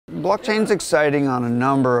Blockchain's exciting on a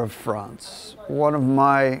number of fronts. One of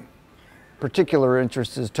my particular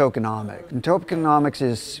interests is tokenomics. And tokenomics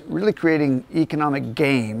is really creating economic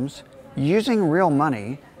games using real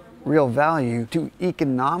money, real value, to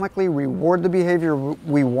economically reward the behavior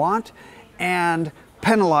we want and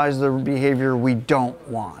penalize the behavior we don't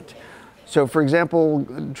want. So for example,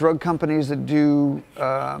 drug companies that do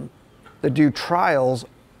trials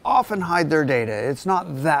often hide their data. It's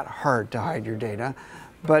not that hard to hide your data.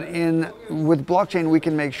 But with blockchain, we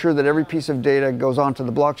can make sure that every piece of data goes onto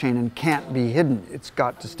the blockchain and can't be hidden. It's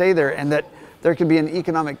got to stay there, and that there can be an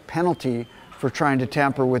economic penalty for trying to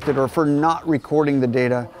tamper with it or for not recording the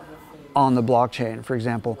data on the blockchain, for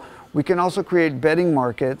example. We can also create betting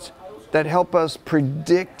markets that help us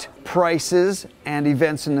predict prices and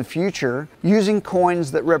events in the future using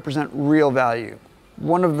coins that represent real value.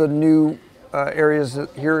 One of the new areas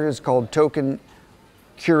here is called token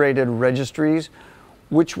curated registries,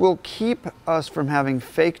 which will keep us from having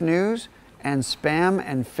fake news and spam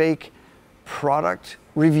and fake product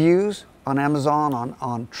reviews on Amazon,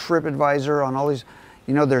 on TripAdvisor, on all these.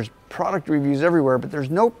 You know, there's product reviews everywhere, but there's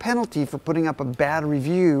no penalty for putting up a bad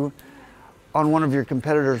review on one of your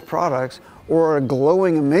competitors' products or a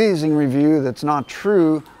glowing, amazing review that's not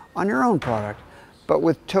true on your own product. But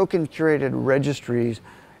with token curated registries,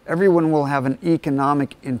 everyone will have an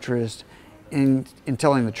economic interest in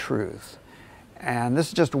telling the truth. And this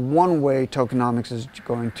is just one way tokenomics is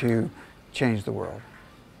going to change the world.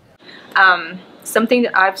 Something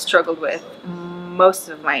that I've struggled with most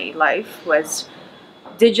of my life was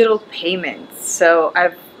digital payments. So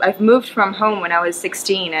I've moved from home when I was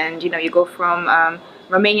 16, and you go from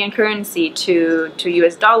Romanian currency to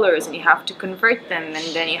US dollars, and you have to convert them, and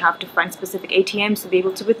then you have to find specific ATMs to be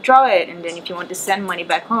able to withdraw it, and then if you want to send money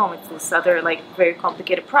back home, it's this other very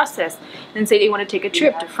complicated process. And say they want to take a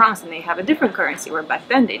trip to France and they have a different currency, where back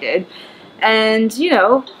then they did. And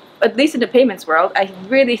at least in the payments world, I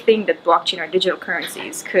really think that blockchain or digital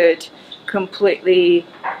currencies could completely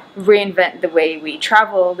reinvent the way we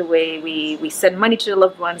travel, the way we send money to the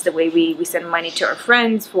loved ones, the way we send money to our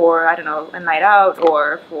friends for, I don't know, a night out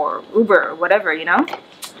or for Uber or whatever,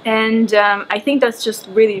 And I think that's just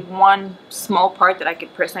really one small part that I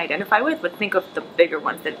could personally identify with, but think of the bigger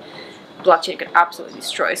ones that blockchain could absolutely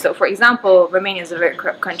destroy. So for example, Romania is a very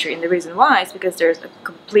corrupt country, and the reason why is because there's a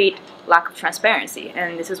complete lack of transparency,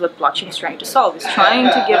 and this is what blockchain is trying to solve. It's trying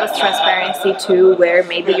to give us transparency to where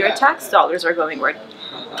maybe your tax dollars are going, where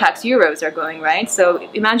tax euros are going, right? So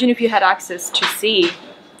imagine if you had access to see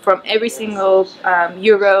from every single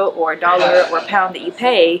euro or dollar or pound that you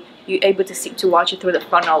pay, you're able to watch it through the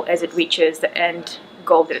funnel as it reaches the end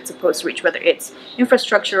goal that it's supposed to reach, whether it's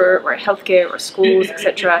infrastructure or healthcare or schools,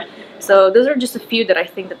 etc. So those are just a few that I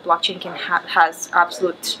think that blockchain has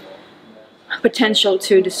absolute potential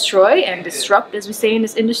to destroy and disrupt, as we say in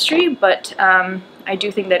this industry. But I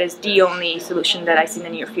do think that is the only solution that I see in the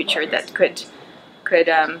near future that could create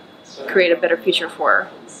a better future for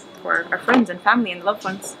our friends and family and loved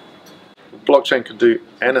ones. Blockchain can do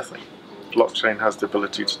anything. Blockchain has the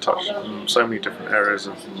ability to touch so many different areas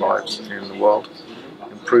of lives in the world,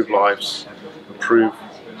 improve lives, improve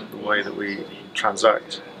the way that we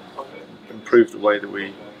transact, improve the way that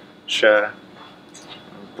we share,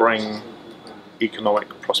 bring economic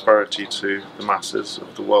prosperity to the masses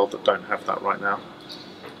of the world that don't have that right now.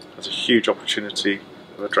 There's a huge opportunity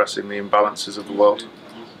of addressing the imbalances of the world.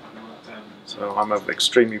 So I'm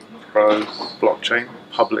extremely pro blockchain,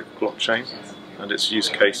 public blockchain, and its use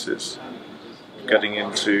cases, getting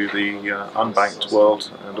into the unbanked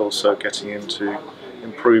world and also getting into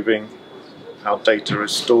improving how data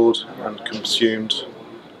is stored and consumed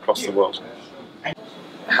across the world.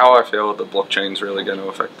 How I feel that blockchain is really going to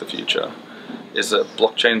affect the future is that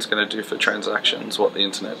blockchain is going to do for transactions what the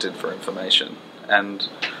internet did for information. And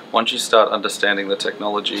once you start understanding the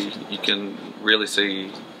technology, you can really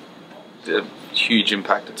see the huge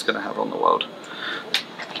impact it's going to have on the world.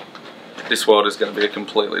 This world is going to be a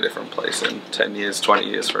completely different place in 10 years, 20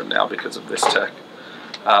 years from now because of this tech.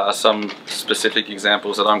 Some specific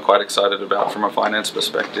examples that I'm quite excited about from a finance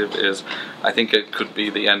perspective is I think it could be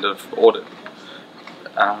the end of audit.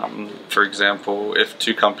 For example, if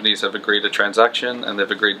two companies have agreed a transaction and they've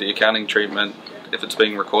agreed the accounting treatment, if it's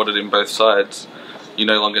being recorded in both sides, you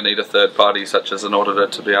no longer need a third party such as an auditor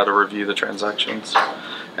to be able to review the transactions.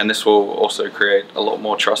 And this will also create a lot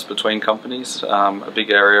more trust between companies. A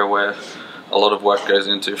big area where a lot of work goes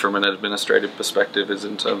into from an administrative perspective is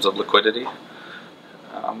in terms of liquidity.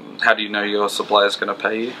 How do you know your supplier is going to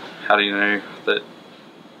pay you? How do you know that,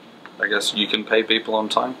 I guess, you can pay people on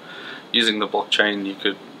time? Using the blockchain, you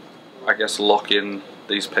could, I guess, lock in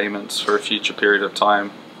these payments for a future period of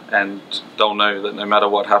time and they'll know that no matter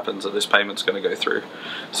what happens that this payment's going to go through.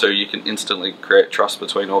 So you can instantly create trust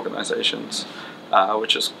between organizations,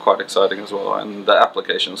 which is quite exciting as well, and the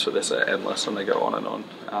applications for this are endless and they go on and on.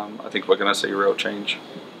 I think we're going to see real change.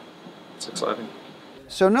 It's exciting.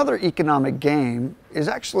 So another economic game is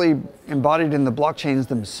actually embodied in the blockchains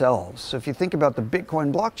themselves. So if you think about the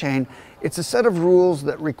Bitcoin blockchain, it's a set of rules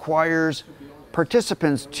that requires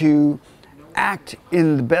participants to act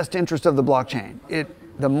in the best interest of the blockchain.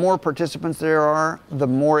 The more participants there are, the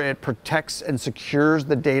more it protects and secures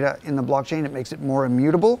the data in the blockchain. It makes it more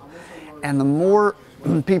immutable. And the more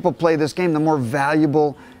people play this game, the more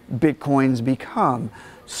valuable Bitcoins become.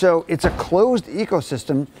 So it's a closed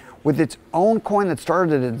ecosystem with its own coin that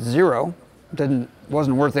started at zero,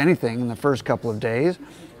 wasn't worth anything in the first couple of days,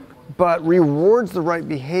 but rewards the right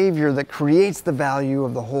behavior that creates the value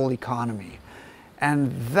of the whole economy.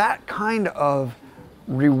 And that kind of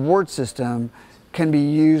reward system can be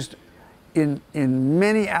used in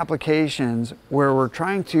many applications where we're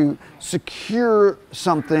trying to secure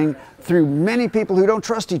something through many people who don't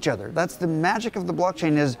trust each other. That's the magic of the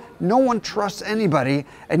blockchain, is no one trusts anybody,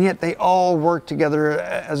 and yet they all work together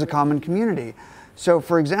as a common community. So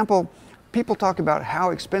for example, people talk about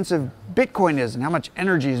how expensive Bitcoin is and how much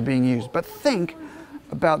energy is being used, but think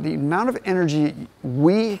about the amount of energy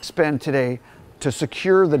we spend today to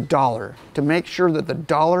secure the dollar, to make sure that the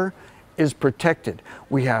dollar is protected.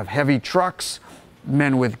 We have heavy trucks,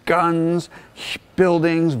 men with guns,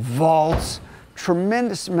 buildings, vaults,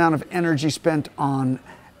 tremendous amount of energy spent on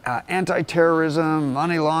anti-terrorism,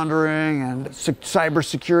 money laundering, and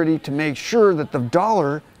cybersecurity to make sure that the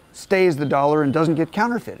dollar stays the dollar and doesn't get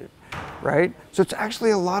counterfeited, right? So it's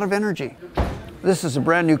actually a lot of energy. This is a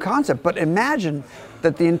brand new concept, but imagine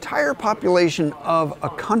that the entire population of a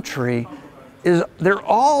country they're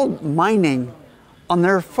all mining on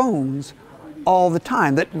their phones all the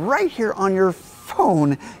time. That right here on your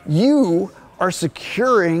phone, you are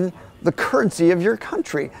securing the currency of your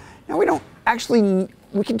country. Now we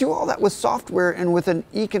can do all that with software and with an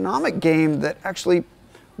economic game that actually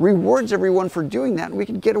rewards everyone for doing that. And we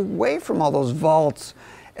can get away from all those vaults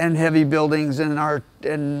and heavy buildings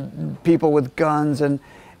and people with guns and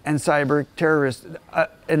cyber terrorists.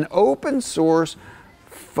 An open source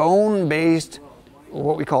phone-based,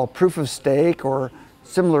 what we call proof of stake or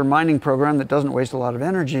similar mining program that doesn't waste a lot of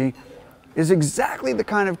energy, is exactly the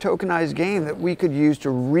kind of tokenized game that we could use to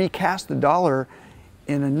recast the dollar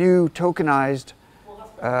in a new tokenized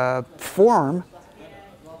form,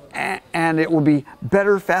 and it will be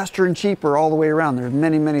better, faster, and cheaper all the way around. There's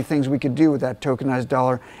many, many things we could do with that tokenized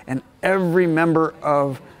dollar, and every member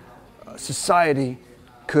of society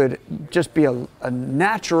could just be a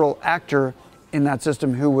natural actor in that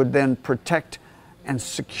system who would then protect and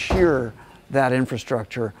secure that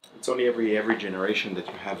infrastructure. It's only every generation that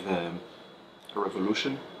you have a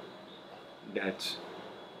revolution that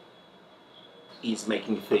is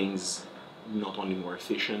making things not only more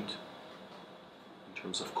efficient in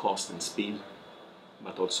terms of cost and speed,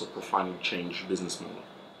 but also profoundly change business model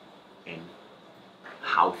and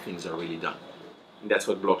how things are really done. And that's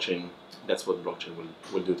what blockchain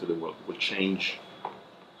will do to the world. It will change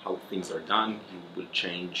how things are done. It will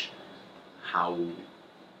change how,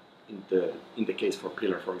 in the case for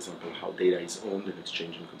Pillar, for example, how data is owned and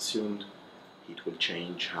exchanged and consumed. It will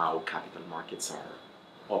change how capital markets are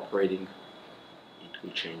operating. It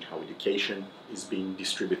will change how education is being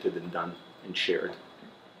distributed and done and shared.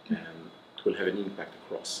 It will have an impact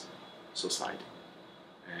across society.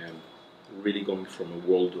 And really going from a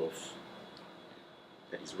world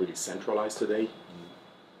that is really centralized today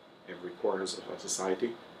in every corner of our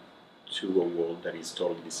society to a world that is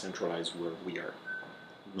totally decentralized, where we are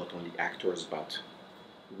not only actors, but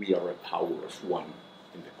we are a power of one,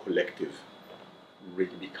 and the collective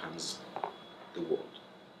really becomes the world.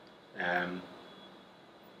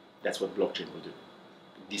 That's what blockchain will do.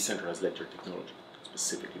 Decentralized ledger technology,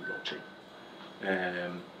 specifically blockchain.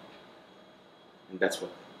 And that's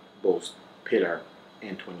what both Pillar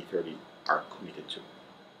and 2030 are committed to.